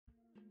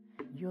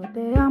Yo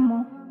te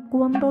amo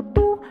cuando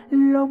tú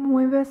lo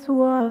mueves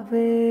suave.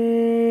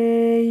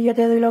 Yo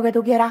te doy lo que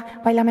tú quieras,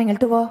 báilame en el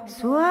tubo.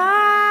 Suave.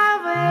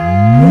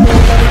 Yo te doy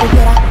lo que tú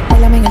quieras,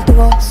 báilame en el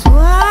tubo.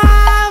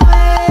 Suave.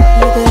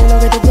 Yo te doy lo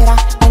que tú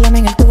quieras, báilame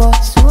en el tubo.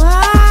 Suave.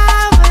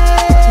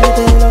 Yo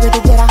te doy lo que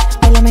tú quieras,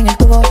 báilame en el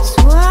tubo.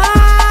 Suave.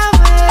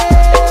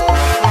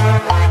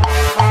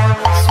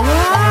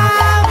 Suave.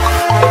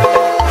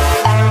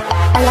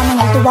 Báilame en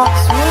el tubo.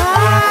 Suave.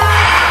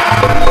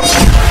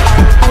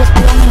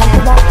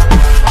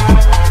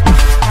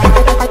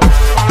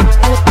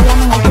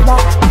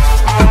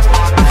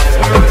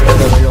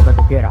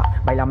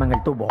 Báilame en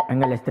el tubo,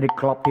 en el street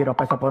club tiro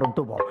peso por un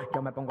tubo.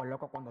 Yo me pongo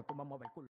loco cuando tú me